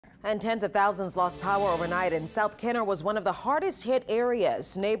And tens of thousands lost power overnight, and South Kenner was one of the hardest hit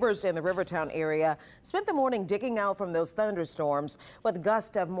areas. Neighbors in the Rivertown area spent the morning digging out from those thunderstorms with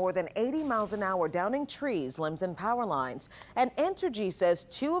gusts of more than 80 miles an hour, downing trees, limbs, and power lines. And Entergy says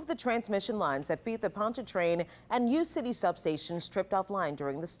 2 of the transmission lines that feed the Pontchartrain and U City substations tripped offline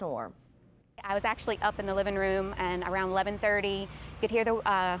during the storm. I was actually up in the living room, and around 11:30, you could hear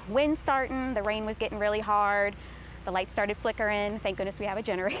the wind starting. The rain was getting really hard. The lights started flickering. Thank goodness we have a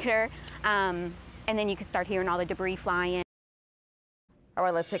generator. And then you could start hearing all the debris flying. All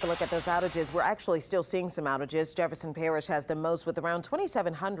right, let's take a look at those outages. We're actually still seeing some outages. Jefferson Parish has the most with around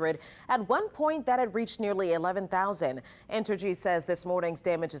 2,700. At one point, that had reached nearly 11,000. Entergy says this morning's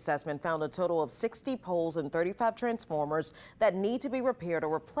damage assessment found a total of 60 poles and 35 transformers that need to be repaired or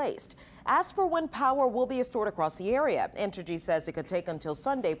replaced. As for when power will be restored across the area, Entergy says it could take until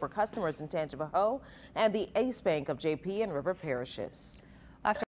Sunday for customers in Tangipahoa and the Ace Bank of JP and River parishes.